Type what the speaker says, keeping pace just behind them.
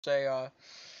say, I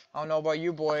don't know about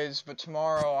you boys, but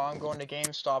tomorrow I'm going to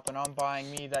GameStop and I'm buying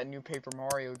me that new Paper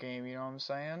Mario game. You know what I'm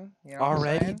saying? You know what I'm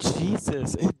Already? saying?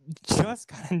 Jesus, it just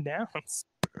got announced.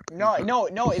 No.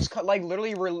 It's like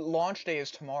literally launch day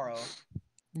is tomorrow.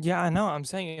 Yeah, I know. I'm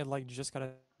saying it like just got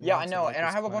Yeah, I announced. It know, like and I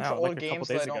was have a coming bunch of out like old a couple games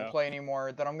that I days don't ago. play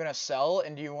anymore that I'm gonna sell,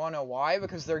 and do you wanna know why?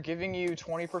 Because they're giving you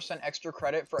 20% extra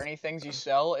credit for any things you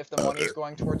sell if the money's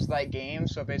going towards that game,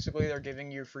 so basically they're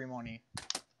giving you free money.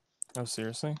 Oh,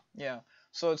 seriously? Yeah.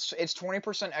 So it's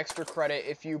 20% extra credit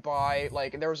if you buy,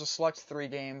 like, there was a select 3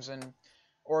 games, and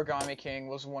Origami King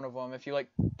was one of them, if you, like,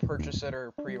 purchase it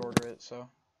or pre-order it, so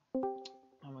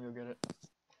I'm gonna go get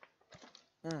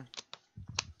it.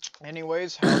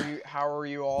 Anyways, how are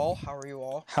you all?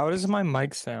 How does my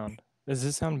mic sound? Does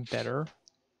this sound better?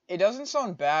 It doesn't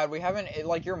sound bad. We haven't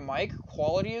like your mic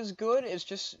quality is good. It's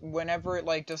just whenever it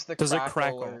like does the Does it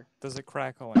crackle crackle? or Does it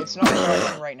crackle it's not anymore?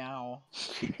 cracking right now.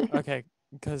 Okay,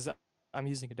 because I'm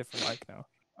using a different mic now.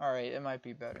 All right, it might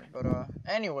be better. But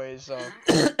anyways,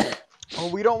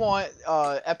 we don't want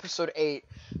episode 8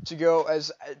 to go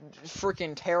as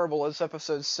freaking terrible as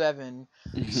episode 7.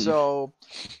 So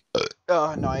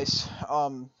nice.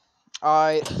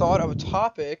 I thought of a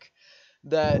topic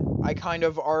that I kind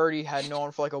of already had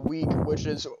known for like a week, which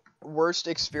is worst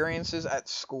experiences at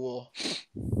school.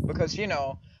 Because,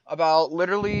 about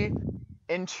literally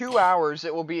in 2 hours,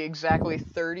 it will be exactly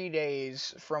 30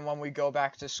 days from when we go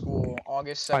back to school,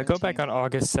 August I go back 17th. on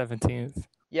August 17th.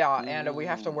 Yeah, and we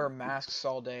have to wear masks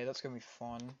all day. That's gonna be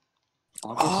fun.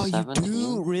 Oh, August you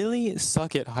do 17th? really?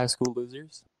 Suck it, high school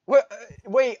losers. What?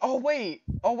 Wait.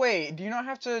 Do you not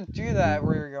have to do that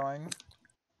where you're going?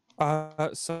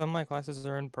 Some of my classes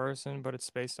are in person, but it's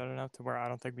spaced out enough to where I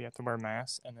don't think we have to wear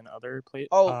masks, and then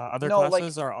Oh, other no, like,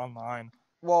 classes are online.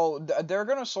 well, they're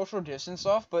gonna social distance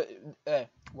us, but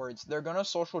they're gonna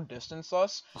social distance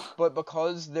us, but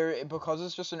because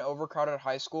it's just an overcrowded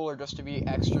high school, or just to be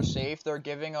extra safe, they're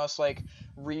giving us like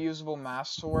reusable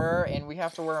masks to wear, and we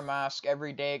have to wear a mask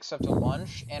every day except at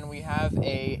lunch, and we have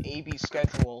a AB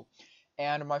schedule.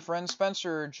 And my friend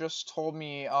Spencer just told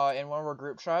me in one of our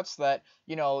group chats that,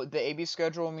 the AB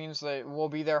schedule means that we'll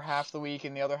be there half the week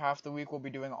and the other half of the week we'll be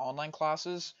doing online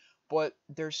classes, but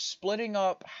they're splitting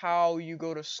up how you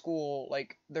go to school.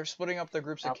 Like, they're splitting up the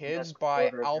groups of kids Alphabetical by order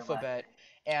of your last alphabet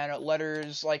name. and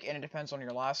letters, like, and it depends on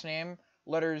your last name.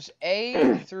 Letters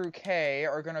A through K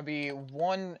are gonna be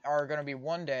one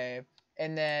day,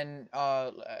 and then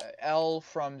L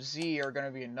from Z are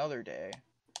gonna be another day.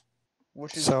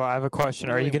 Which is So I have a question.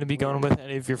 Are you really going to be going weird. with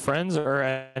any of your friends, or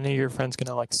are any of your friends going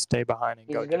to like stay behind and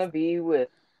He's go gonna different? be with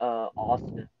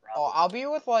Austin, Oh, probably.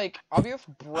 I'll be with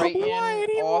Brighton, Why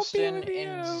do you won't be Austin, with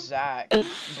and you? Zach.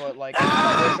 But like, I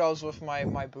kind of wish I was with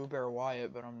my Boo Bear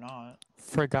Wyatt, but I'm not.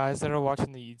 For guys that are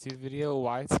watching the YouTube video,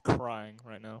 Wyatt's crying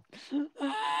right now.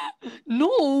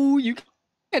 No, you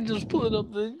can't just put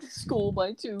up the school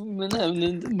by two and have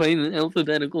them by an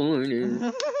alphabetical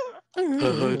order.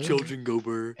 Children go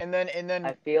burr. And then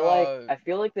I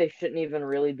feel like they shouldn't even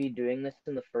really be doing this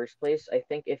in the first place. I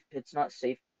think if it's not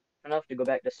safe enough to go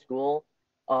back to school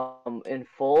in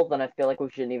full, then I feel like we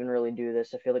shouldn't even really do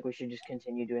this. I feel like we should just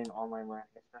continue doing online learning,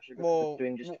 especially because it's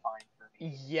doing just fine for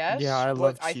me. yes, Yeah, I but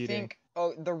love I cheating.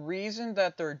 think the reason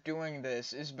that they're doing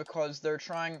this is because they're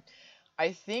trying.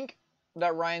 I think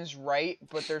that Ryan's right,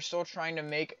 but they're still trying to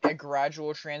make a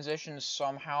gradual transition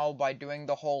somehow by doing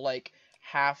the whole, like,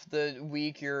 half the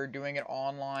week you're doing it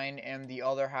online and the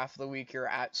other half of the week you're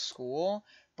at school.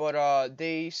 But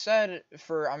they said,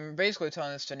 I'm basically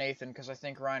telling this to Nathan because I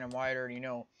think Ryan and Wyatt already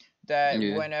know, that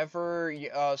Yeah. whenever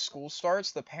school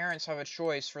starts, the parents have a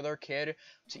choice for their kid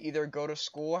to either go to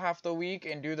school half the week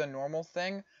and do the normal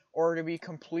thing, or to be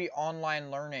complete online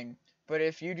learning. But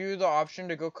if you do the option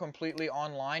to go completely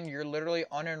online, you're literally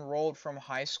unenrolled from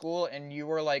high school, and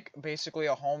you are like basically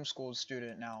a homeschool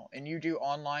student now, and you do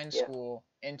online Yeah. school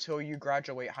until you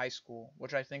graduate high school,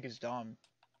 which I think is dumb.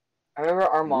 I remember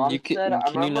our mom said. I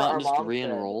Can you remember not our just mom said.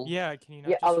 re-enroll? Yeah, can you not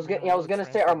Yeah, I just was re-enroll gonna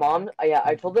and say our transfer mom. back? Yeah,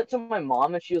 I told that to my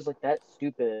mom, and she was like, "That's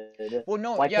stupid. Well,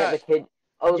 no, Why can't yeah, the kid?"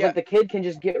 I was yeah. like, "The kid can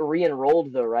just get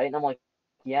re-enrolled though, right?" And I'm like,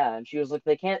 "Yeah." And she was like,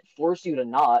 "They can't force you to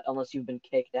not unless you've been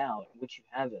kicked out, which you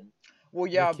haven't." Well,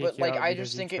 They yeah, kick but you like out I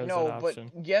just because you think it chose that no, but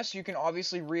option. yes, you can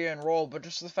obviously re-enroll, but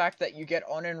just the fact that you get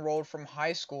unenrolled from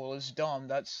high school is dumb.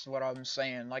 That's what I'm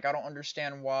saying. Like, I don't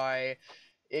understand why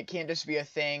it can't just be a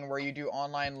thing where you do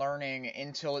online learning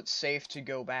until it's safe to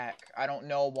go back. I don't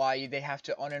know why they have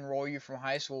to unenroll you from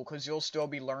high school, because you'll still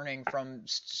be learning from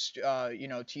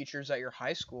teachers at your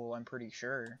high school, I'm pretty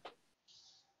sure.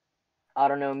 I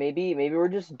don't know. Maybe we're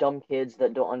just dumb kids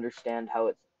that don't understand how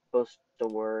it's supposed to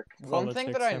work. One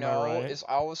thing that Politics, I am I know right? is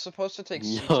I was supposed to take Yo,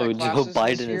 C-Tech Joe classes this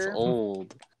Biden is year.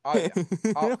 old. Why?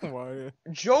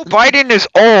 Joe Biden is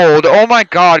old. Oh my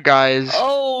God, guys.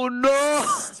 Oh no!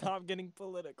 Stop getting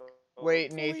political.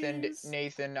 Wait, Nathan, please.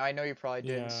 Nathan, I know you probably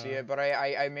didn't see Yeah. it, but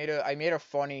I made a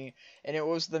funny, and it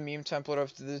was the meme template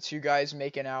of the two guys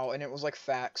making out, and it was like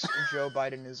facts. Joe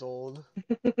Biden is old.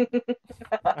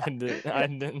 I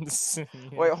didn't see it.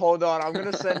 Wait, hold on. I'm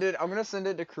gonna send it. I'm gonna send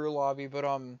it to crew lobby, but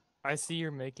I see you're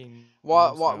making. while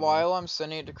memes now, though. while I'm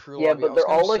sending it to crew Yeah, lobby, I but was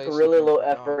they're all gonna like say really something low and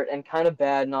forgot. effort and kind of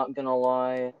bad. Not gonna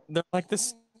lie. They're like the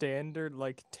standard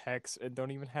like text and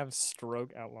don't even have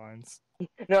stroke outlines.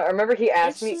 No, I remember he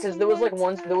asked It's me just because there was like more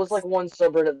one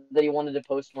subreddit that he wanted to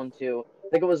post one to. I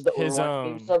think it was the His Overwatch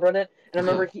meme own. subreddit, and I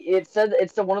remember it said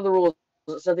one of the rules.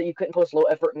 It said that you couldn't post low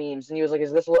effort memes, and he was like,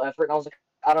 "Is this low effort?" And I was like,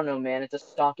 "I don't know, man. It's a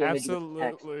stock image with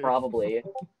text, Absolutely. probably."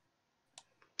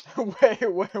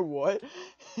 Wait, what?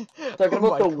 Talking Oh about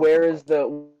my the God. where is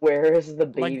the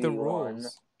baby Like the one.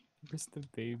 rules. Where's the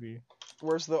baby?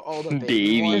 Where's the the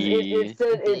Baby. one? It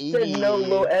said no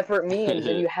low Baby. effort memes,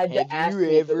 and you had Have to ask you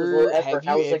me if it was low ever- effort. have And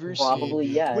I you was like, ever probably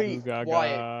seen- yes. Wait, Ooh,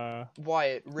 gaga.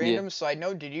 Wyatt, random side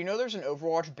note, did you know there's an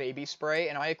Overwatch baby spray,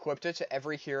 and I equipped it to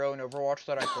every hero in Overwatch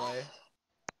that I play?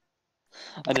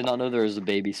 I did not know there was a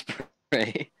baby spray.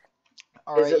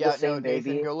 Alright, it the yeah, no, same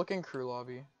Nathan, baby? go look in crew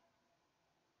lobby.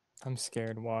 I'm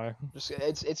scared. Why? Just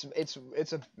it's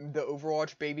the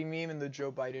Overwatch baby meme and the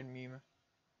Joe Biden meme.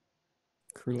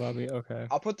 Crew lobby. Okay.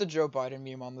 I'll put the Joe Biden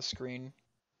meme on the screen.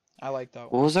 I like that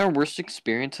What one. was our worst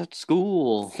experience at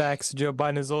school? Facts. Joe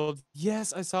Biden is old.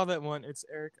 Yes, I saw that one. It's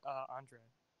Eric Andre,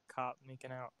 cop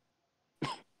making out.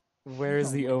 Where's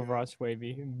Oh the my God.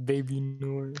 Overwatch baby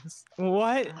noise?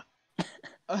 What?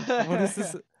 What is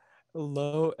this?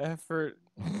 Low effort.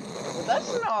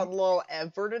 That's not low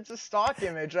effort, it's a stock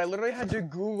image. I literally had to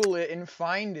Google it and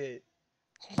find it.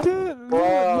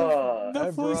 Bruh. The Hey,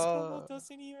 voice bruh. bubble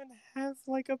doesn't even have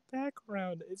like a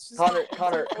background. It's just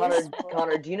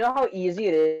Connor, do you know how easy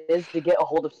it is to get a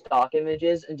hold of stock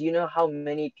images? And do you know how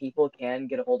many people can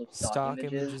get a hold of stock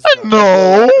images?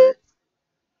 No.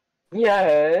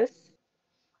 Yes.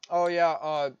 Oh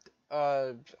yeah,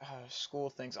 school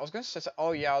things. I was gonna say.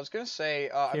 Oh yeah, I was gonna say.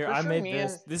 I'm Here, pretty I sure made me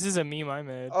this. This is a meme I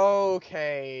made.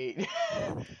 Okay.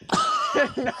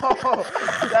 No,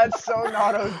 that's so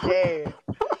not okay.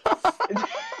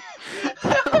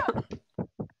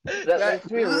 That makes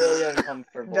me really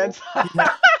uncomfortable. That's.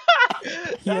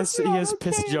 He has not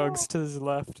piss okay. jugs to his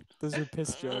left. Those are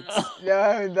piss jugs.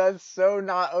 No, that's so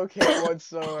not okay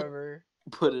whatsoever.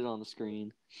 Put it on the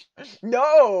screen.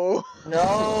 No.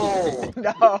 No. You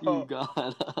No.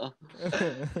 gotta.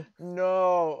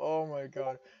 No. Oh my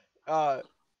god. Oh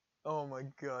my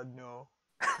god. No.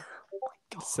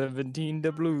 17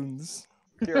 doubloons.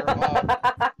 Here.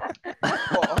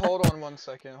 Hold on 1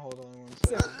 second. Hold on 1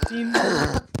 second.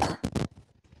 17.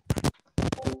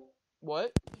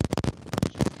 What?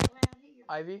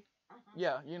 Ivy?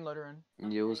 Yeah, you can let her in.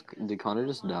 Did Connor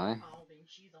just die?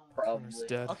 Connor's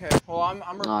dead. Okay, well I'm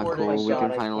Ah, recording. cool. my We So, God,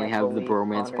 can I finally can't have the believe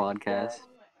bromance Connor's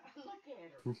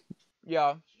podcast.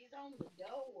 yeah.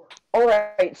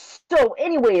 Alright, so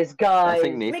anyways, guys, I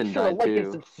think Nathan make sure to died like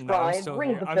and too. No, I'm subscribe, still ring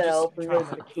here. the I'm bell just for trying to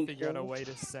notifications. figure out a way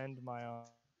to send my oh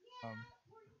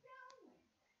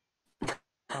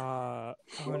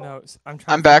no, I'm trying.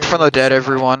 I'm to back figure from out a way the to dead, send my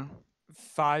everyone.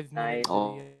 5-minute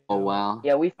Oh, video. oh wow.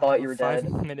 Yeah, we I thought have you a were dead.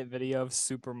 5-minute video of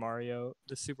Super Mario,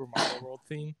 the Super Mario World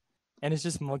theme, and it's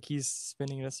just monkeys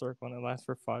spinning in a circle, and it lasts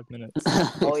for 5 minutes.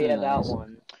 Oh yeah, that Nice.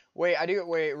 one. Wait,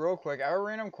 wait, real quick. I have a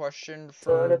random question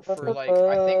for like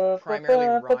I think primarily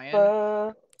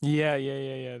Ryan. Yeah,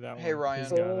 that one. Hey, Ryan.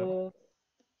 He's got it.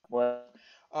 What?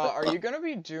 Are you gonna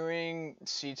be doing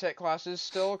C-Tech classes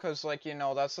still? Cause like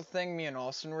that's the thing me and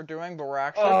Austin were doing, but we're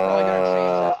actually probably gonna change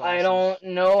our classes. I don't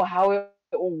know how it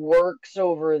works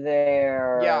over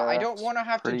there. Yeah, I don't want to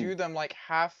have Pretty- to do them like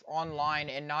half online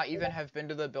and not even have been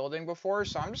to the building before,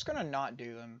 so I'm just gonna not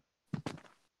do them.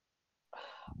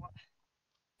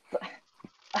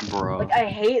 Bro. Like I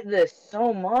hate this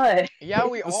so much. Yeah,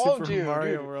 we The all Super do,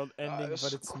 Mario dude. World ending,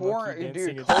 but it's Dude, monkey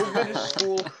dancing in COVID circle.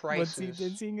 school Monkey crisis.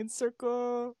 dancing in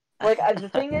circle. Like the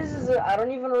thing is that I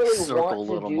don't even really Circle, want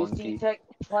to little do monkey. C-Tech.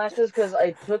 classes because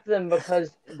I took them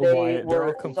because they Wyatt, they're all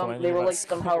were complaining they were about like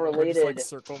somehow school, and we're just like related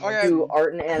circle Okay. monkeys. to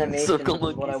art and animation, Circle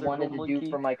which is what monkey, I wanted circle to do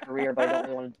monkey. for my career, but I don't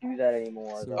really want to do that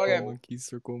anymore. Circle Though. Okay. monkey,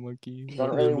 circle monkey. So I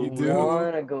What don't will really he do?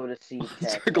 want to go to C-Tech.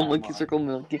 Circle that monkey, much. circle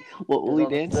monkey. What will Because he all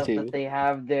the dance stuff to? that they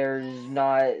have there is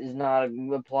not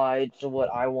applied to what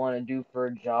I want to do for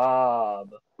a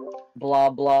job.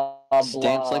 Blah blah Just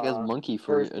dance like a blah. monkey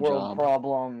for First a world job.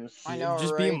 problems. I know,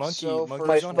 Just be a right? monkey. So Monkeys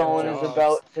My first don't have phone is jobs.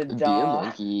 about to Be a die.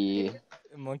 monkey.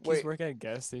 Monkeys Wait. work at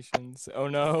gas stations. Oh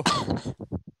no.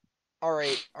 All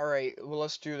right. Well,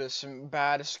 let's do this. Some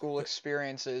bad school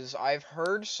experiences. I've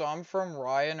heard some from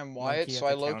Ryan and Wyatt, Monkey so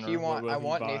at I the low counter, key what will he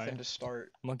want buy? Nathan to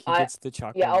start. Monkey I- gets the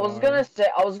chocolate Yeah, I was bar.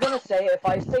 gonna say if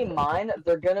I say mine,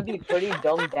 they're gonna be pretty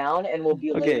dumbed down and will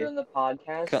be Okay. later in the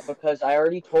podcast Co- because I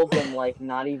already told them like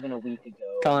not even a week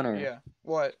ago. Connor, Yeah.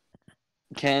 What?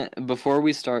 before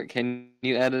we start, can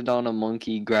you edit on a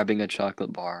monkey grabbing a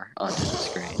chocolate bar onto the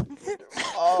screen?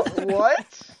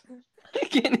 What?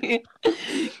 Can you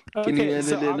Okay, edit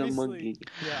so in a obviously- monkey?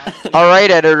 Yeah, obviously- All right,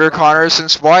 editor Connor.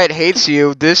 Since Wyatt hates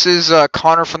you, this is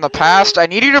Connor from the past. I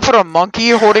need you to put a monkey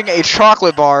holding a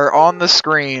chocolate bar on the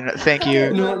screen. Thank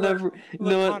you. No, Look, never. look,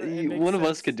 No, Connor, it makes one of us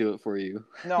sense. could do it for you.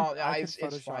 No, I it's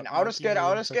could fine. Photoshop I'll just get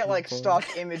monkey like chocolate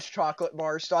stock image chocolate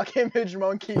bar, stock image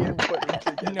monkey, and put them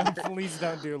together. No, please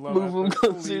don't do low Move them effort,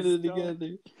 closer please don't.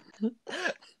 together.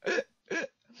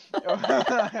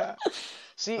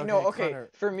 See, Okay, no, okay. Connor-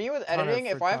 For me with Connor, editing,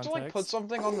 if for I have to like put context.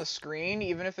 something on the screen,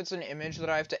 even if it's an image that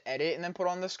I have to edit and then put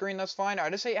on the screen, that's fine. I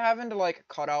just hate having to like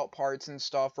cut out parts and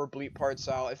stuff or bleep parts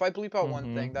out. If I bleep out one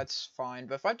Mhm. thing, that's fine.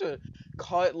 But if I have to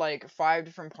cut like 5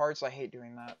 different parts, I hate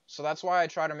doing that. So that's why I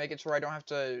try to make it to where I don't have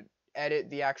to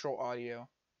edit the actual audio.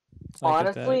 I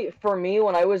get that. Honestly, for me,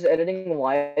 when I was editing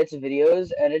Wyatt's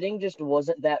videos, editing just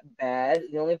wasn't that bad.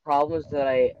 The only problems that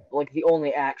the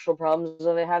only actual problems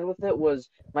that I had with it was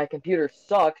my computer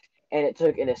sucked, and it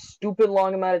took a stupid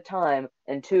long amount of time,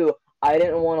 and two, I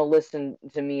didn't want to listen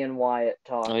to me and Wyatt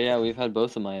talk. Oh yeah, we've had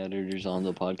both of my editors on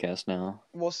the podcast now.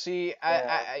 Well, see,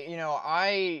 Yeah.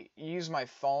 I use my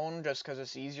phone just because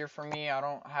it's easier for me. I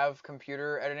don't have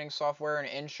computer editing software, and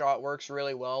InShot works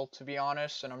really well, to be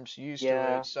honest, and I'm just used to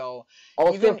Yeah. it. So,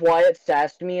 Also, even- if Wyatt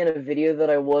sassed me in a video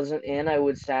that I wasn't in, I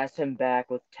would sass him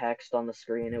back with text on the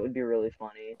screen. It would be really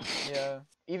funny. yeah,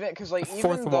 even because like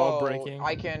Fourth even wall though breaking.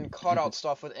 I can cut out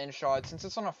stuff with InShot, since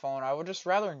it's on a phone, I would just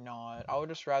rather not. I would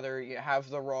just rather have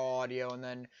the raw audio and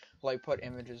then like put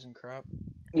images and crap.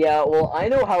 Yeah, well, I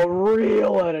know how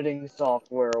real editing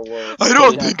software works. I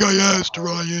don't That's think I not asked,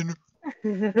 Ryan.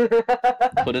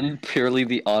 hard. Put in purely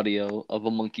the audio of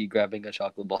a monkey grabbing a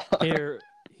chocolate bar.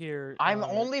 Here. I'm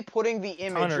only putting the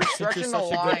image. Connor, You're since you're stretching the such a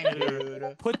good line, editor.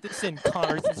 dude. Put this in,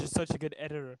 Connor, since you're such a good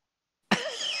editor.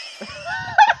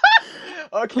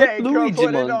 Okay, go Luigi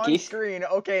put it monkey. on screen.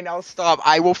 Okay, now stop.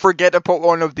 I will forget to put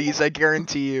one of these, I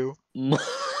guarantee you.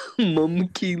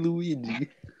 Monkey Luigi.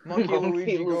 Monkey Monkey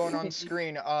Luigi going on Luigi.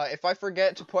 screen. If I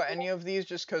forget to put any of these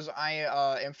just because I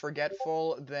am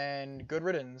forgetful, then good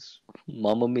riddance.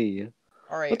 Mamma mia.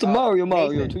 Alright, What's a Mario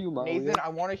Nathan, to you, Mario? Nathan, I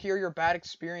want to hear your bad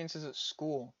experiences at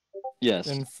school. Yes.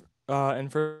 In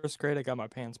first grade, I got my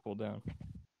pants pulled down.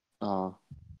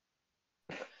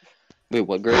 Wait,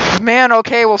 what grade? Man,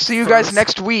 okay, we'll see you guys First.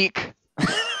 next week.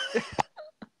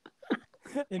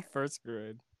 In first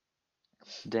grade.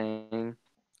 Dang.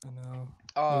 I know.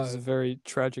 It was Uh, a very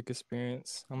tragic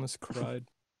experience. I almost cried.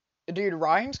 dude,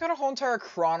 Ryan's got a whole entire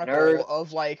chronicle Nerd.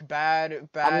 of like bad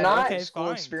not- Okay, school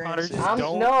fine. experiences. Connor, just I'm-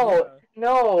 don't.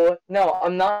 no,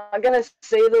 I'm not gonna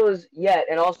say those yet,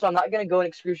 and also I'm not gonna go in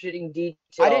excruciating detail.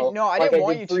 I didn't like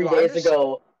want did you 3 to. I'm days just-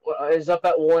 ago. I was up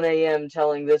at 1 a.m.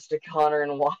 telling this to Connor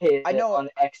and Wyatt I know- on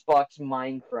Xbox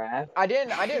Minecraft. I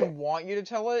didn't want you to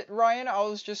tell it, Ryan. I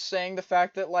was just saying the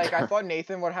fact that like I thought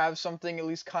Nathan would have something at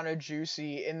least kind of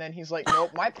juicy, and then he's like,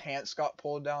 nope, my pants got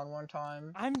pulled down one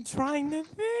time. I'm trying to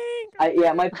think.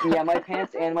 My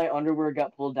pants and my underwear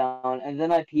got pulled down, and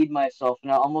then I peed myself,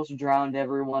 and I almost drowned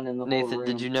everyone in the whole Nathan, room.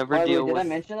 did you never By the way, deal did I with...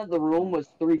 mention that the room was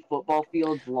 3 football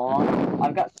fields long?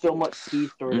 I've got so much pee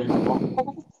stored in the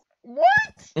walls. What?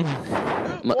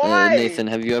 Why? Nathan,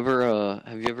 have you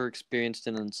ever experienced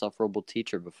an insufferable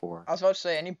teacher before? I was about to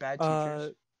say any bad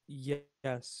teachers.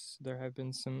 Yes, there have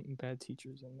been some bad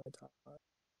teachers in my time.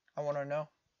 I want to know.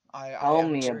 I Tell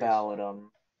am me curious. about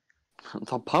them.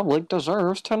 The public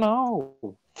deserves to know.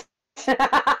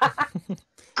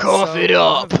 Cough it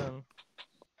up.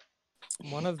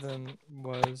 One of them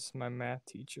was my math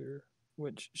teacher,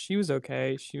 which she was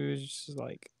okay. She was just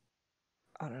like,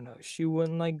 I don't know, she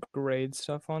wouldn't like grade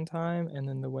stuff on time, and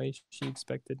then the way she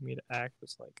expected me to act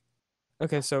was like,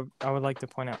 okay, so I would like to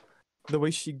point out the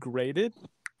way she graded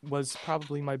was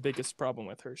probably my biggest problem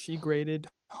with her. She graded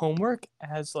homework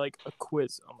as like a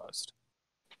quiz almost.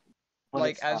 But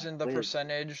Like it's as not in the quiz.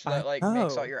 percentage I that like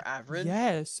makes out know. your average.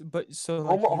 Yes, but so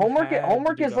like Homework you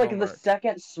is had like to do the homework.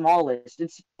 second smallest.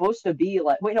 It's supposed to be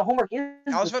like wait no homework is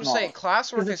I was the about to say smallest.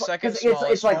 classwork is second 'Cause it's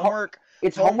smallest. like Homework,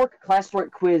 it's home- homework,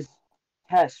 classwork, quiz,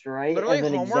 test, right? literally and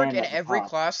then homework exam in at the every top.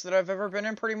 class that I've ever been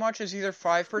in pretty much is either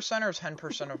 5% or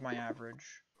 10% of my average.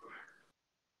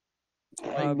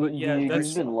 Like, But yeah, Dude, that's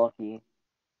you've been lucky.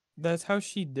 that's how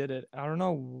she did it. I don't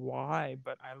know why,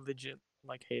 but I legit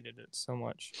like hated it so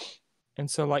much. And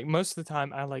so like most of the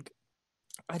time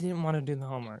I didn't want to do the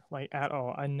homework like at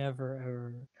all. I never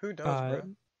ever who does, uh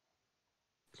bro?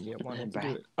 yeah, wanted to Bruh.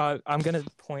 do it. I'm gonna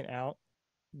point out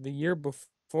the year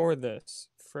before this,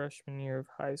 freshman year of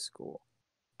high school,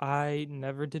 I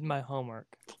never did my homework.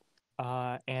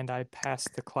 And I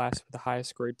passed the class with the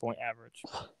highest grade point average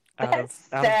That's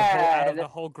out of the sad.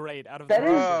 whole grade. Out of That the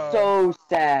is whole grade. so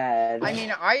sad. I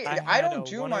mean, I I had don't a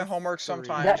do my homework 103.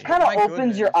 sometimes. That but kind of my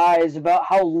opens your goodness. eyes about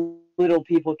how little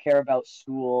people care about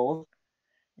school.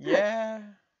 Yeah.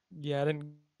 Yeah, I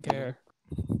didn't care.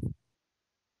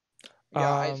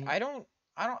 Yeah,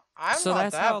 Um, I'm so not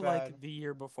that's that how bad. like the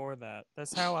year before that.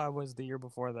 That's how I was the year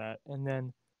before that. And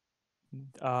then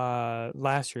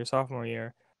last year, sophomore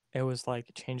year, it was like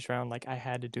changed around like I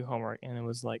had to do homework and it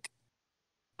was like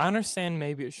I understand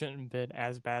maybe it shouldn't have been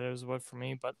as bad as it was for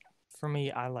me, but for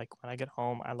me I like when I get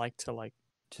home I like to like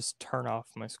just turn off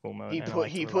my school mode and I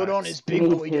like to Put on relax. his big Me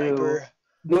boy too. diaper.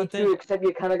 Me But too, then except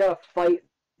you kind of gotta fight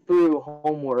through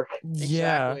homework.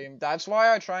 yeah, Exactly. That's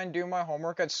why I try and do my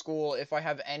homework at school if I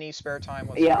have any spare time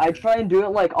whatsoever. Yeah, I try and do it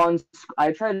like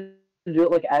I try to do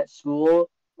it like at school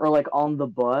or like on the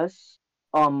bus.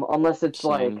 Unless it's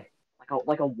Same.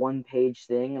 like a one-page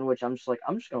thing in which I'm just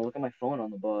gonna look at my phone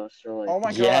on the bus or like Oh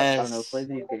my gosh. I don't know, play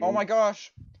video games. Oh my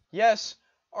gosh. Yes.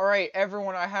 Alright,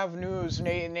 everyone, I have news.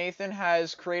 Nathan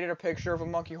has created a picture of a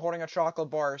monkey holding a chocolate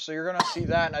bar, so you're gonna see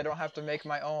that and I don't have to make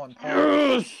my own.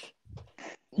 Yes!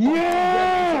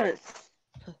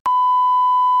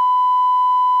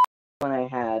 One I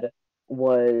had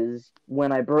was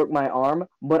when I broke my arm,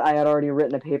 but I had already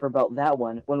written a paper about that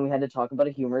one when we had to talk about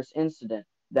a humorous incident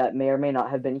that may or may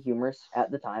not have been humorous at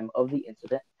the time of the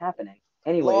incident happening.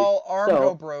 Anyways, Lol, arm so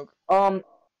go broke.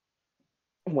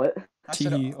 What? I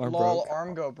said, T arm lol, broke.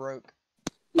 arm go broke.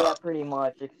 Yeah, pretty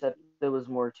much, except there was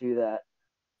more to that.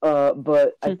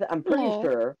 But I'm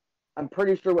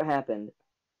pretty sure what happened.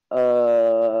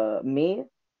 Me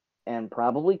and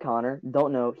probably Connor,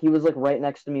 don't know. He was like right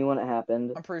next to me when it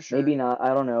happened. I'm pretty sure. Maybe not,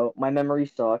 I don't know. My memory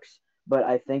sucks, but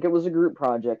I think it was a group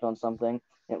project on something.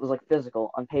 It was like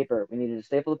physical on paper. We needed to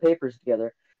staple the papers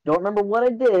together. Don't remember what I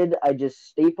did. I just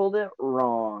stapled it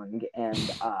wrong, and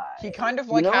He kind of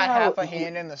like know had how- half a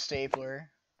hand in the stapler.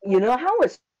 you know how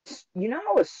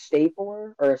a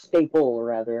stapler or a staple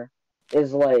rather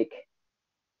is like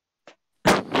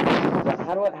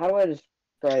how do I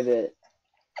describe it?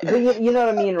 But you know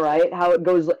what I mean, right? How it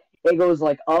goes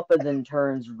like up and then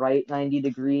turns right 90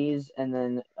 degrees and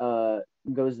then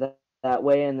goes that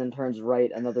way and then turns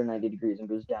right another 90 degrees and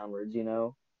goes downwards, you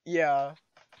know? Yeah.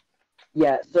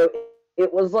 Yeah, so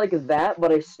it was like that,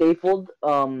 but I stapled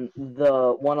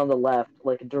the one on the left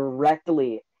like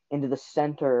directly into the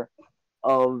center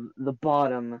of the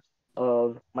bottom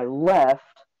of my left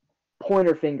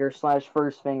pointer finger /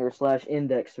 first finger /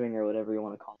 index finger, whatever you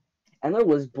want to call it. And there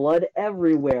was blood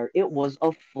everywhere. It was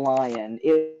a flying.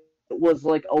 It was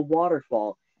like a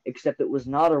waterfall, except it was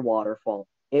not a waterfall.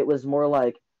 It was more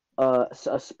like a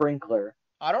sprinkler.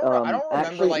 I don't remember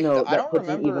actually, like no, I that don't puts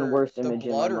an remember even worse the image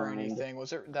in blood my or mind. anything.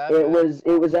 Was it that It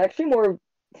bad? was actually more.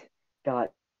 God,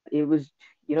 it was.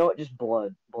 You know what? Just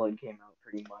blood. Blood came out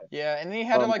pretty much. Yeah, and then he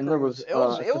had to like and there it was,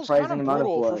 was a kind of surprising amount of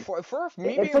brutal blood. for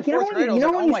me It's being like fourth grade. I was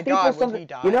like, oh my god, would he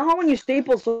die? You know how when you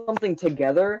staple something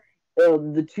together,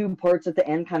 the two parts at the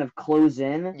end kind of close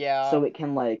in, Yeah. so it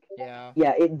can like. Yeah.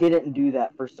 Yeah, it didn't do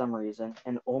that for some reason,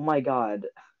 and oh my god,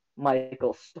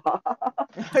 Michael, stop!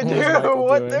 Dude, Michael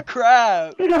what doing? the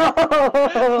crap? No!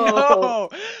 No!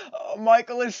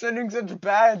 Michael is sending such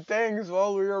bad things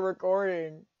while we were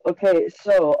recording. Okay,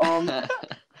 so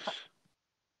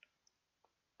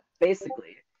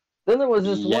basically, then there was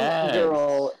this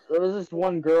Yes.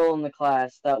 one girl in the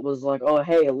class that was like, "Oh,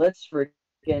 hey, let's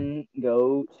freaking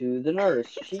go to the nurse.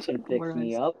 She can fix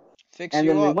me up." Fix And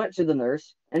you then we up. went to the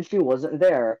nurse, and she wasn't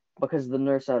there because the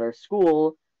nurse at our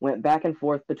school went back and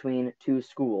forth between two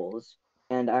schools.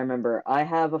 And I remember I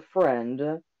have a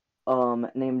friend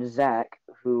named Zach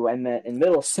who I met in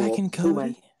middle school. Second who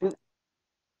went Cody?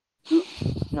 to-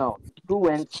 who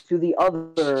went to the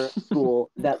other school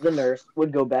that the nurse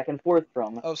would go back and forth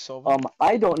from. Oh, Sylvan.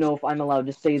 I don't know if I'm allowed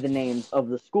to say the names of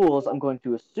the schools. I'm going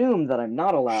to assume that I'm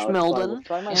not allowed. So I will Schmeldon.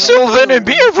 try my best Sylvan to and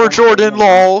remember Beaver the Jordan, names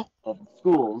lol. of the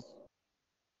schools.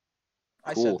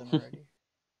 I Cool. said them already.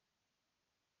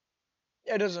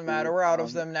 It doesn't matter. We're out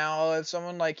of them now. If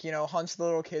someone like hunts the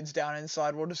little kids down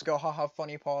inside, we'll just go haha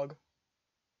funny pog.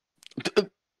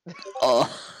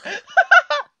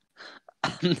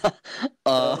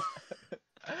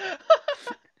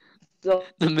 So,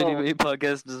 The Mini Me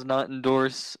podcast does not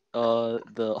endorse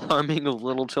the harming of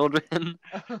little children.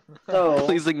 so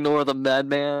Please ignore the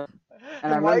madman.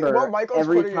 And I remember what Michael's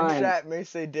every putting time- in chat may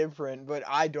say different, but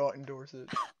I don't endorse it.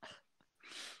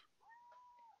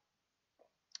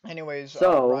 Anyways,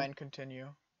 So- Ryan, continue.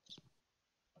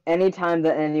 anytime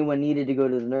that anyone needed to go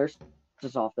to the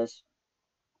nurse's office,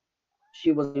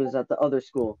 she was at the other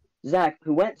school. Zach,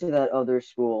 who went to that other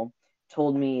school,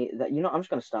 told me that, I'm just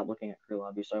going to stop looking at Crew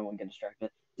Lobby so I won't get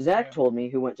distracted. Zach Yeah. told me,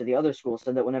 who went to the other school,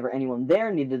 said that whenever anyone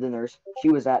there needed the nurse, she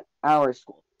was at our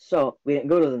school. So we didn't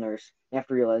go to the nurse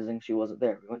after realizing she wasn't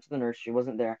there. We went to the nurse, she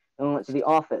wasn't there. Then we went to the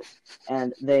office,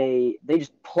 and they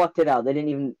just plucked it out. They didn't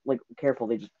even, careful,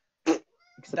 they just...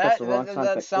 Except that's the wrong sound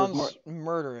That effect. sounds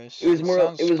murderous. It was more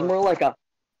sounds like a,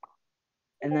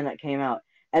 and then it came out,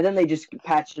 and then they just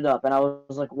patched it up, and I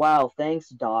was like, "Wow, thanks,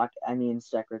 doc. I mean,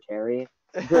 secretary,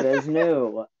 good as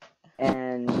new."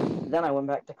 And then I went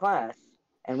back to class,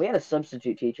 and we had a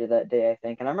substitute teacher that day, I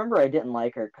think. And I remember I didn't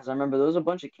like her because I remember there was a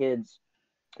bunch of kids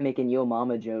making yo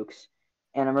mama jokes,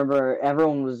 and I remember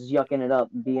everyone was yucking it up,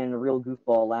 being a real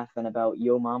goofball, laughing about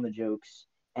yo mama jokes.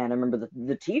 And I remember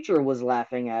the teacher was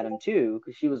laughing at him too,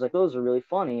 because she was like, "Those are really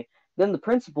funny." Then the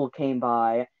principal came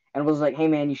by and was like, "Hey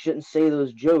man, you shouldn't say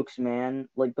those jokes, man.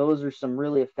 Like those are some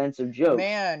really offensive jokes."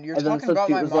 Man, you're And then the talking about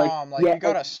my substitute was mom. like, Like, "Yeah," you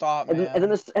gotta stop, man.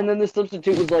 and then the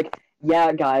substitute was like,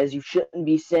 "Yeah, guys, you shouldn't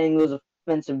be saying those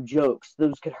offensive jokes.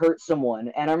 Those could hurt someone."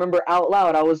 And I remember out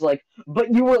loud, I was like,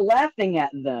 "But you were laughing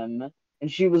at them." And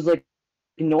she was like,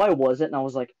 "No, I wasn't." And I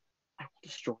was like, "I will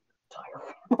destroy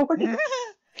your entire family."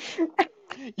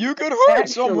 You could hurt Actually,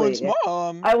 someone's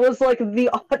mom. I was like, the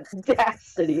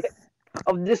audacity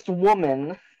of this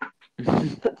woman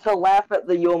to laugh at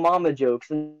the yo mama jokes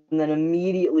and then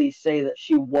immediately say that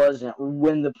she wasn't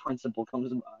when the principal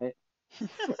comes by.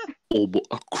 Oh, but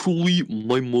actually,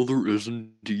 my mother is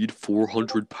indeed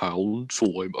 400 pounds, so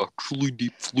I'm actually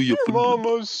deeply Your offended.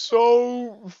 mama's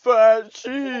so fat,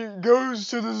 she goes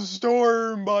to the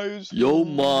store and buys Yo,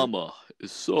 food. mama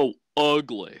is so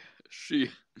ugly. She,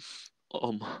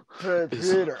 Hey,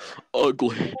 is Peter.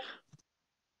 ugly.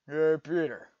 Hey,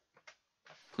 Peter.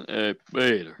 Hey,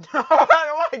 Peter.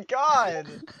 Oh my god!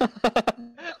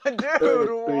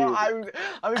 Dude,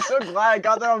 I'm so glad I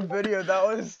got that on video. That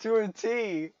was to a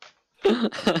T.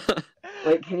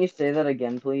 Wait, can you say that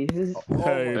again, please? Oh my-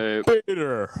 Hey,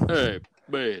 Peter. hey,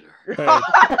 Peter. Hey,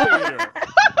 Peter.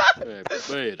 Hey,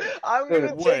 Peter. I'm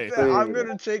gonna Wait, take that. I'm Peter.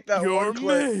 gonna take that You're one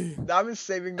clip. me. I'm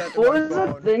saving that to What my was the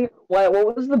phone. thing?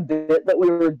 What was the bit that we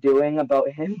were doing about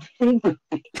him getting the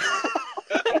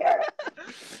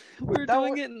We were That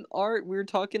doing wa- it in art. We were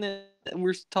talking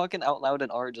out loud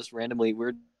in art just randomly. We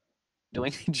were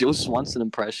doing Joe Swanson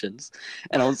impressions,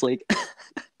 and I was like,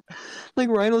 like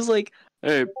Ryan was like,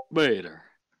 "Hey, Peter,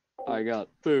 I got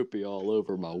poopy all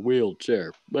over my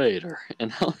wheelchair, Peter,"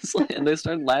 and I was like, and they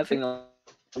started laughing. I'm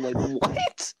like,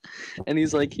 "What?" And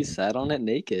he's like, "He sat on it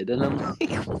naked," and I'm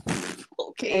like,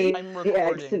 "Okay." And I'm he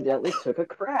recording. accidentally took a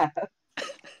crap.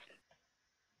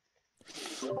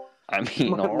 I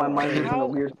mean, My mind was in a How-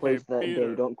 weird place that Peter,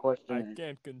 day. Don't question I it.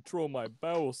 can't control my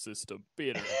bowel system,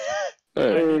 Peter. Hey,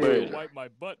 I need Peter. to Peter, wipe my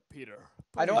butt, Peter.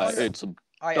 I don't I under- ate some.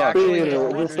 I Doctor. actually Peter,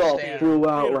 don't this all understand. flew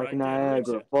out Peter, I like can't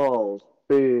Niagara reach it. Falls.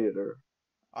 Peter.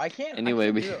 I can't. Anyway,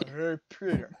 I we- can't do that. Hey,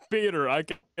 Peter. Peter, I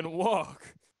can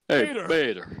walk. Hey, Peter.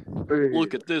 Peter, Peter.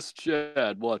 look at this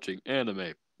Chad watching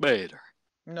anime, Peter.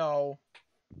 No.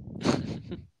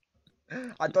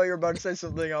 I thought you were about to say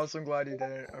something else. I'm glad you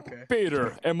didn't. Okay.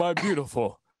 Peter, am I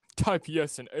beautiful? Type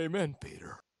yes and amen,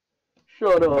 Peter.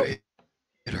 Shut up,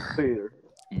 Peter. Peter.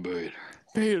 Peter.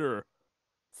 Peter,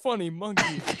 funny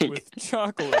monkey with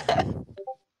chocolate.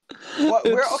 What?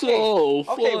 Where? It's Okay. so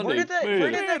Okay, funny, where did that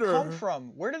Peter. come Peter.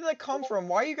 from? Where did that come from?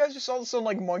 Why are you guys just all of a sudden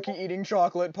like monkey eating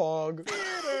chocolate pog?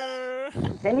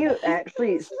 Peter. Can you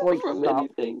actually From stop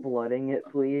anything. flooding it,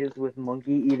 please, with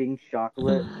monkey eating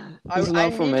chocolate? It's I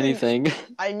not from need to- anything.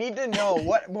 I need to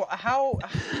know how,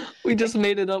 We just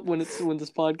made it up when this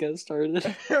podcast started.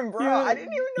 bro. I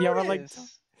didn't even know Yeah, we're like-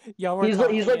 this. Y'all were He's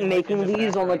talking like in, making in the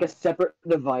these on like a background. separate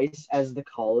device as the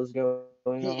call is going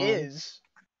on. He is.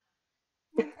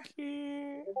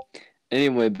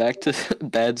 Anyway, back to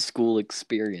bad school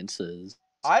experiences.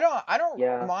 I don't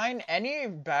Yeah. mind any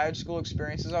bad school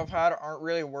experiences I've had aren't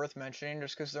really worth mentioning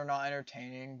just because they're not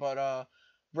entertaining. But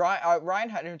Ryan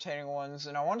had entertaining ones,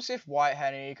 and I want to see if Wyatt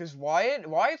had any because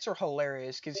Wyatt's are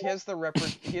hilarious because he has the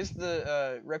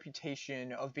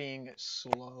reputation of being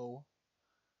slow.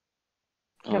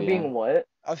 Oh, Him yeah. being what?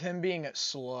 Of him being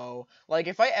slow. Like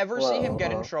if I ever see him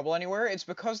get in Whoa. trouble anywhere, it's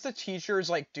because the teacher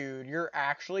is like, dude, you're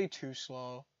actually too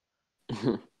slow.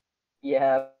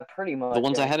 Yeah, pretty much. The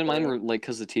ones I had in mind actually. were like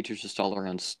because the teacher's just all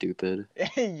around stupid.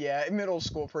 Yeah, middle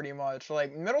school pretty much.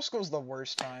 Like middle school's the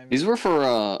worst time. These were for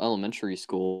elementary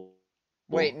school.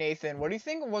 Wait, Nathan, what do you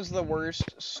think was the worst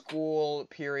school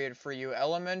period for you?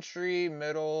 Elementary,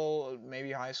 middle,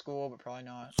 maybe high school, but probably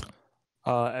not.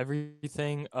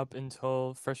 Everything up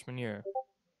until freshman year.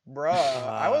 Bruh,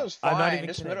 I was I'm not fine. even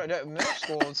Just kidding. middle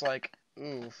school is like,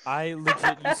 oof. I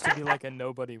legit used to be like a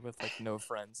nobody with like no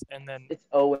friends, and then It's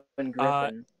Owen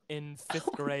Griffin. in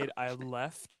 5th grade I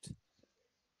left.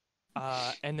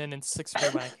 And then in 6th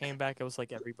grade when I came back, it was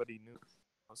like everybody knew.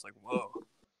 I was like, whoa,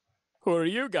 who are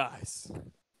you guys?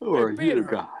 Who are Peter. you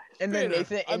guys? And then Peter,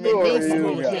 Nathan, I'm and then in Nathan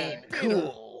middle became school.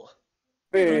 cool.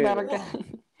 You better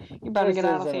get, This get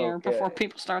out of isn't here okay. before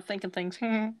people start thinking things.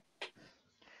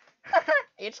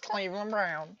 It's Cleveland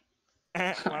Brown.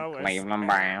 Cleveland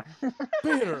Brown.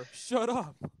 Peter, shut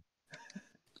up.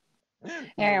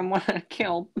 Hey, I'm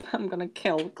gonna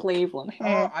kill Cleveland.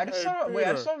 I just Hey, have, wait,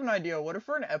 I Peter. just have an idea. What if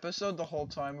for an episode the whole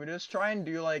time we just try and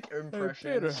do like Peter.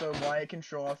 impressions so Wyatt can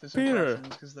show off his Peter. impressions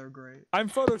because they're great. I'm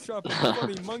photoshopping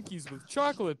funny monkeys with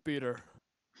chocolate, Peter.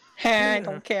 Hey, I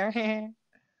Peter. don't care.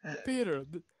 Peter,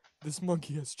 this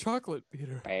monkey has chocolate,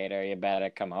 Peter. Peter, you better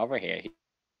come over here.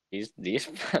 These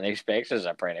pictures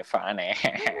are pretty funny.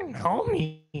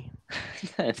 Homie.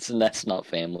 That's not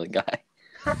Family Guy.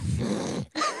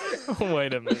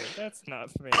 Wait a minute, that's not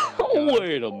fair.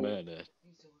 Wait a minute.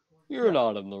 You're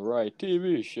not in the right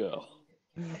TV show.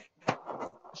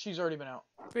 She's already been out.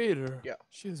 Peter. Yeah.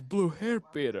 She has blue hair,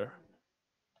 Peter.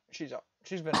 She's out.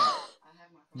 She's been out.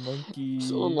 Monkey.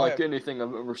 So unlike anything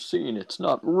I've ever seen, it's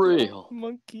not real.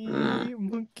 Monkey. Mm.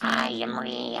 Monkey. I am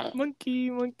real. Monkey.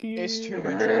 It's too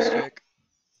majestic.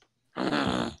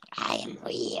 I am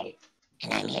real.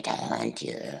 And I'm here to haunt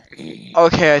you.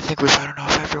 Okay, I think we've had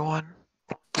enough, everyone.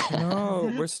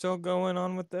 No, we're still going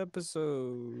on with the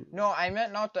episode. No, I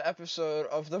meant not the episode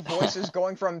of the voices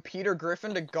going from Peter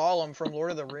Griffin to Gollum from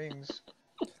Lord of the Rings.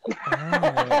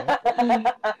 Oh.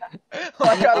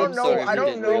 Like I don't I'm know. sorry I if you don't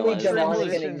didn't know what realize Sounds that. like an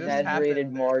transition just exaggerated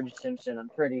happened. there. Marge Simpson, I'm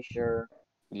pretty sure.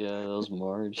 Yeah, that was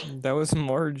Marge. That was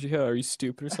Marge. Yeah, are you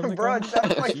stupid or something? Bro, it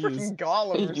sounds like Jeez. freaking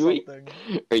Gollum or You- something.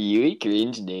 Are you a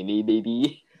cringe nanny,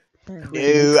 baby?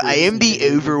 No, I am the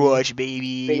Overwatch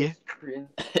baby. Face cringe.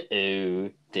 Oh,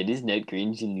 that is not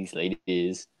cringe in the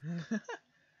slightest.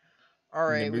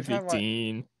 Alright, Number we've had what?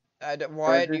 15.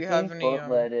 Wyatt, do you have Burger any? King,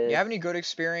 but Do you it's- have any good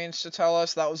experience to tell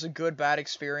us? That was a good, bad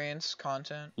experience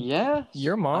content. Yeah,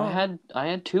 Your mom. I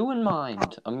had two in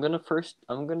mind. I'm gonna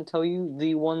tell you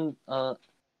the one. Want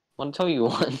to tell you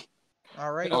one?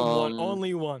 All right, One, Um,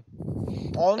 only one.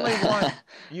 only one.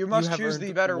 You must have choose the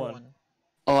earned better one. one.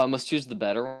 Oh, I must choose the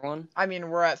better one. I mean,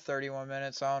 we're at 31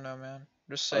 minutes. I don't know, man.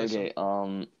 Just say Okay.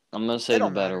 I'm gonna It say the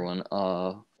don't better matter.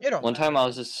 one. You don't. One time I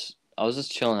was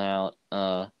just chilling out.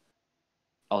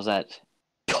 I was at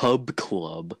Cub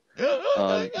Club.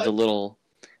 The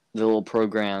little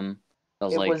program that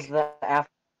was It like was the after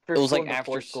it was school like and after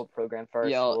before s- school program for our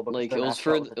yeah, school. because like their it was mascot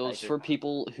for a it was tiger. for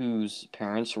people whose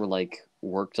parents were like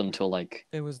worked until like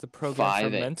It was the program for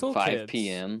mental 5 kids.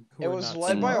 p.m. who It were was not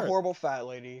led by a smart. horrible fat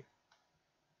lady.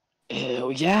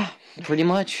 Yeah, pretty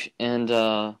much. And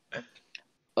it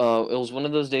was one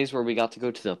of those days where we got to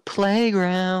go to the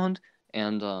playground,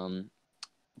 and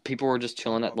people were just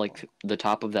chilling at like the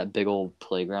top of that big old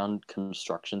playground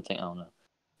construction thing. I don't know,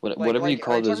 whatever you are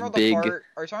call you talking those about big. Are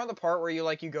you talking about the part where you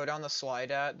go down the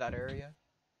slide at that area?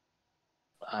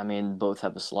 I mean, both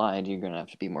have a slide. You're gonna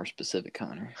have to be more specific,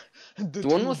 Connor. The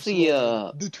one with the,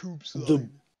 the tube slide.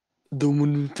 The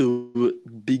one with the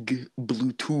big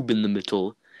blue tube in the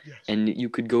middle, Yes. and you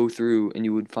could go through, and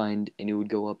you would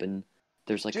go up, and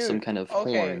there's like some Dude, kind of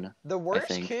Okay, horn. the worst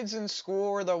think. kids in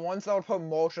school were the ones that would put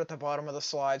mulch at the bottom of the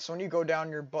slide, so when you go down,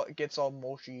 your butt gets all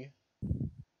mulchy.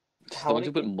 Just How the ones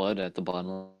would who put mud at the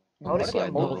bottom. How would of it the get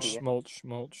slide. mulchy? Mulch.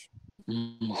 Mulch.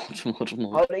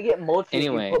 How do they get mulch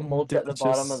Anyway, if you put mulch at the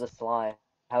bottom just- of the slide?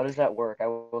 How does that work? I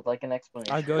would like an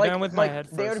explanation. I go Like- down with my like, head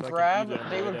they first. would so grab- I can eat it on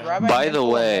they the would way grab down. a By the handful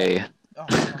of way, Oh,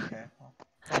 okay.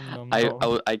 Nom, nom,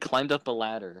 nom. I climbed up a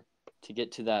ladder to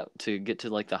get to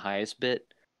like the highest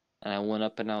bit, and I went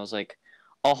up and I was like,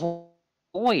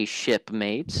 "Ahoy,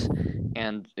 shipmates!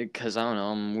 and because I don't know,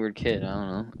 I'm a weird kid. I don't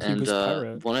know. He And was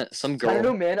pirate. some I don't know,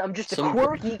 girl, man. I'm just a some-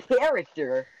 quirky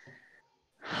character.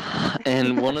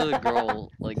 and one of the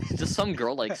girl, like just some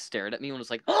girl, like stared at me and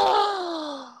was like,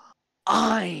 "Oh,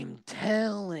 I'm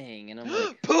telling," and I'm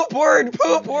like, Poop word, poop I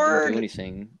didn't do word.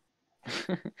 anything.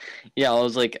 Yeah, I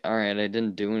was like, all right, I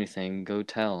didn't do anything. Go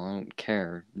tell. I don't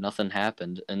care. Nothing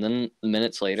happened. And then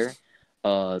minutes later,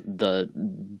 the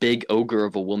big ogre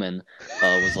of a woman,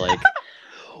 was like,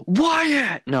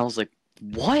 Wyatt! And I was like,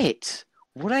 what?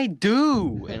 What'd I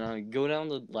do? And I go down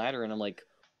the ladder and I'm like,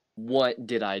 what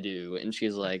did I do? And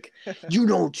she's like, you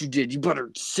know what you did. You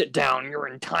better sit down. You're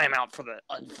in timeout for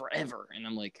forever. And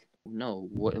I'm like, no,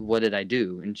 what did I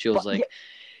do? And she was But- like,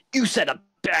 you said a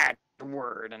bad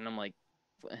word. And I'm like,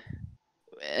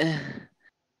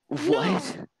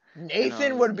 what?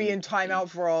 Nathan would be in timeout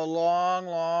for a long,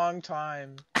 long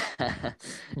time.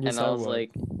 Yes, And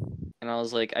I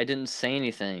was like, I didn't say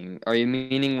anything. Are you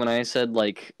meaning when I said,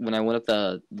 like, when I went up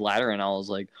the ladder and I was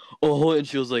like, oh, and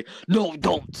she was like, no,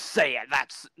 don't say it.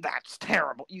 That's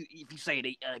terrible. If you say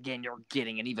it again, you're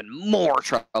getting in even more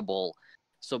trouble.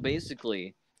 So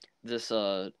basically, this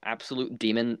absolute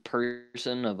demon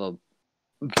person of a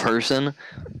person,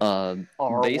 basically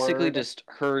R-word.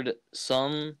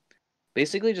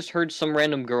 just heard some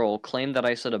random girl claim that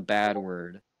I said a bad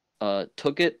word.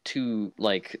 Took it to,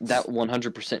 like, that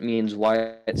 100% means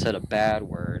Wyatt said a bad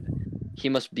word. He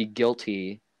must be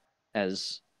guilty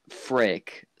as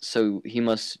frick, so he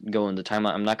must go into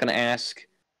timeout. I'm not gonna ask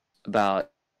about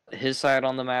his side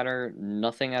on the matter,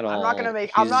 nothing at all. I'm not gonna make.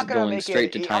 He's I'm not gonna going make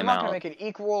straight it. to I'm not gonna timeout. make it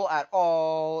equal at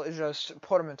all. Just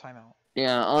put him in timeout.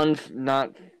 Yeah,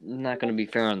 not gonna be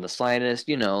fair on the slightest.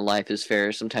 You know, life is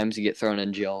fair. Sometimes you get thrown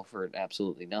in jail for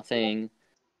absolutely nothing.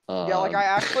 Yeah, like I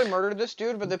actually murdered this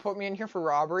dude, but they put me in here for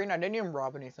robbery, and I didn't even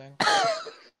rob anything.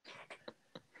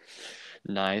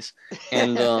 Nice.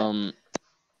 And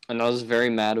and I was very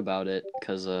mad about it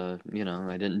because you know,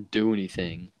 I didn't do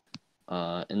anything.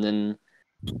 And then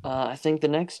I think the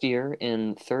next year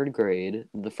in 3rd grade,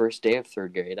 the first day of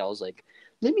 3rd grade, I was like,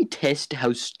 let me test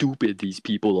how stupid these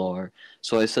people are.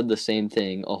 So I said the same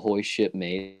thing, ahoy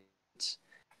shipmates,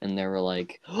 and they were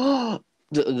like, oh,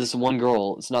 this one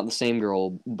girl, it's not the same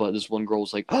girl, but this one girl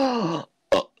was like, oh,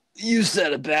 you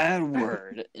said a bad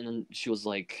word. And then she was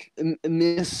like,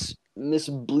 Miss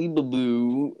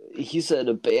Bleebaboo, he said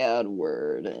a bad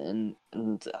word. And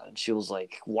she was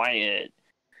like, Wyatt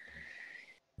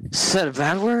said a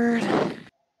bad word?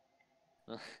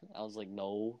 I was like,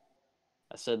 no.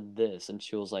 I said this. And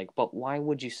she was like, but why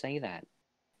would you say that?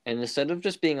 And instead of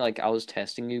just being like, I was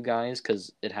testing you guys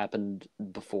because it happened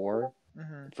before,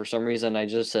 for some reason I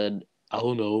just said, I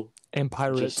don't know. And Just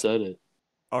pirates. said it.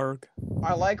 Arg.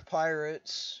 I like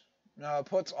pirates.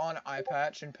 Puts on eye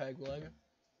patch and peg leg.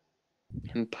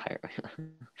 I'm pirate.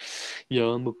 Yeah,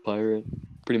 I'm a pirate.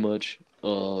 Pretty much.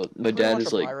 My Pretty dad much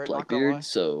is a like pirate, not gonna lie. Blackbeard,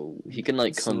 so he can like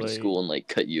It's come to like- school and like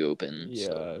cut you open. Yeah,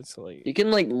 So. it's like He can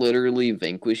like literally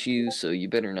vanquish you, so you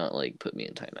better not like put me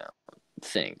in timeout.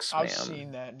 Thanks, I've ma'am.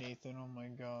 seen that, Nathan. Oh my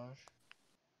gosh.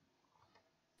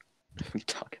 What are you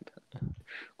talking about?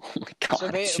 Oh my god.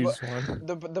 So ba- choose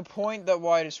one. the point that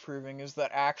White is proving is that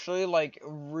actually, like,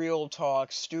 real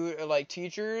talk,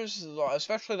 teachers,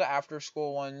 especially the after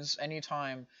school ones,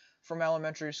 anytime from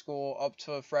elementary school up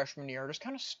to freshman year, are just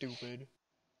kind of stupid.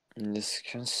 This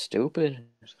kind of stupid.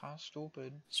 It's kind of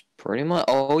stupid. It's pretty much.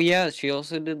 Oh yeah, she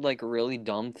also did like really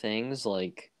dumb things,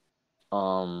 like,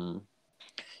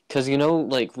 cause you know,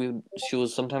 like she would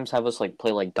sometimes have us like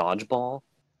play like dodgeball.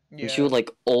 Yeah. And she would like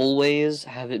always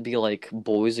have it be like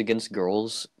boys against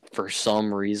girls for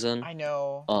some reason. I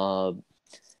know.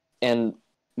 And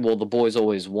well, the boys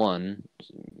always won.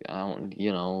 I don't,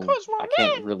 you know, 'Cause we're I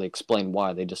can't men. really explain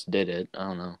why they just did it. I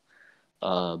don't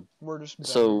know. We're just better.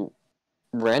 So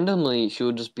randomly, she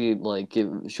would just be like,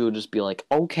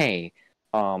 okay,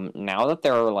 now that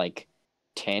there are like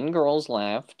 10 girls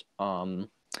left, the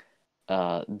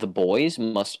boys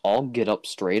must all get up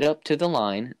straight up to the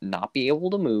line, not be able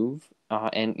to move,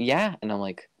 and yeah, and I'm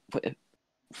like,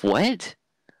 what?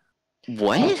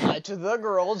 What? Let the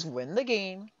girls win the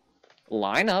game.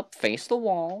 Line up, face the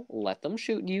wall, let them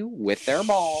shoot you with their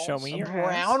balls. Show me your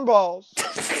Brown balls.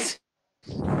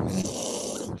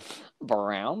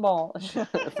 Brown ball.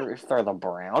 Throw the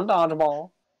brown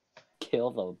dodgeball.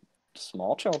 Kill the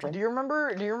small children. Do you remember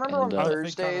And, on I don't think kinda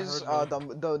Thursdays, heard the Oh, I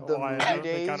movie don't think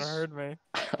days? kinda heard me.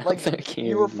 Like, Thank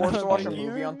you were you. forced to watch a Thank you.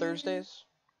 movie on Thursdays?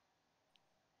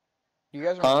 Do you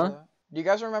guys remember that? Do you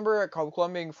guys remember at Cub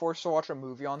Club being forced to watch a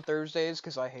movie on Thursdays?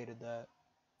 Because I hated that.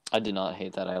 I did not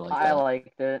hate that. I liked I that.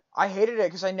 liked it. I hated it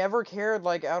because I never cared,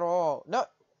 like, at all. No,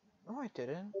 I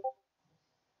didn't.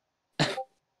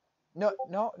 No,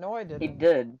 I He didn't.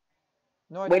 did.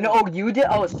 No, I Wait, didn't. no, oh, you did?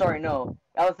 Oh, sorry, no.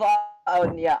 I thought,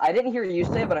 oh, yeah, I didn't hear you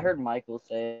say it, but I heard Michael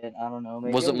say it. I don't know.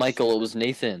 Maybe Wasn't I'm Michael, it stupid. was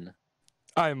Nathan.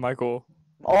 I'm Michael.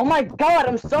 Oh my god,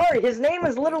 I'm sorry. His name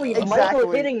is literally Michael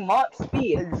Exactly. hitting Mach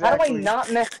speed. How do Exactly. I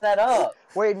not mess that up?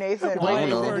 Wait, Nathan. Well, Wait, I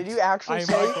don't Nathan. know. Did you actually I'm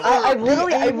say? Michael. I've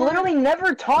A-word? literally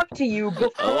never talked to you before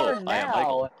Hello, I am now.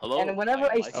 Michael. Hello, And whenever I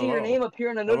am I see Michael. your Hello. name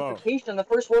appear in a Hello. notification, the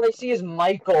first word I see is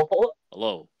Michael.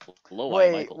 Hello, I am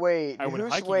Wait, Michael. wait. I went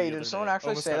Who's hiking wait? the Did other someone day. actually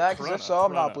Almost say got that? Because if corona, so,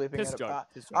 I'm not corona. bleeping Piss it. joke,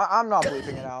 piss joke. I'm not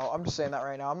bleeping it out. I'm just saying that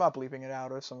right now. I'm not bleeping it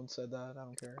out if someone said that. I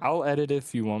don't care. I'll edit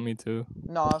if you want me to.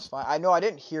 No, that's fine. I know I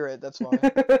didn't hear it. That's why.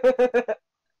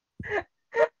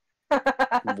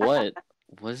 What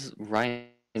was Ryan?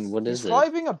 What He's is probably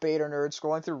it? being a beta nerd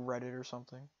scrolling through Reddit or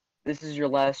something. This is your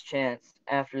last chance.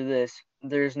 After this,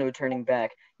 there's no turning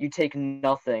back. You take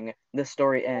nothing. The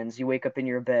story ends. You wake up in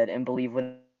your bed and believe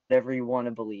whatever you want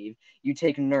to believe. You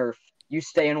take Nerf. You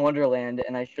stay in Wonderland,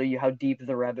 and I show you how deep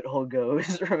the rabbit hole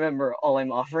goes. Remember, all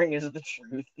I'm offering is the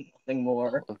truth, nothing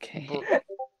more. Okay.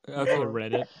 Okay, Bro.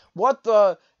 Reddit. What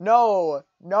the? No,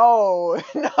 no,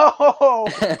 no.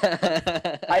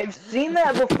 I've seen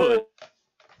that before.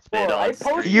 I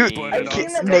posted. You- I've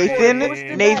seen that Nathan, before. I posted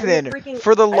that in Nathan, the freaking-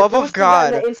 for the love I of posted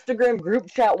that in God. the Instagram group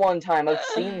chat one time. I've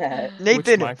seen that.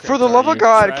 Nathan, Minecraft for the are love of you?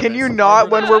 God, can you Travis, not,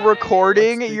 Albert when we're Allen,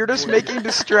 recording, Let's you're Dig just Voyager. making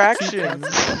distractions.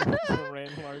 Lorraine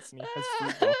Larceny has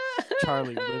football.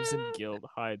 Charlie lives in guild,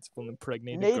 hides when the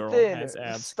impregnated girl Nathan, has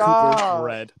abs. stop. Cooper,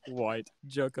 red, white.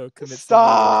 Joko commits the murder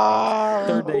of Stop.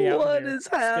 Third day out What here. is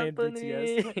Stand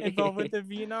BTS. happening? Involved with the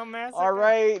Vietnam massacre.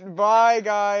 Alright, bye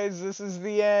guys. This is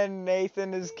the end.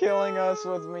 Nathan is killing us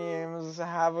with memes.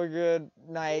 Have a good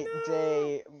night,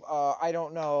 day. I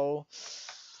don't know.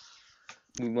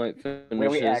 We might Where are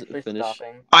finish we this. actually Finish.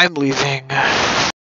 stopping? I'm leaving.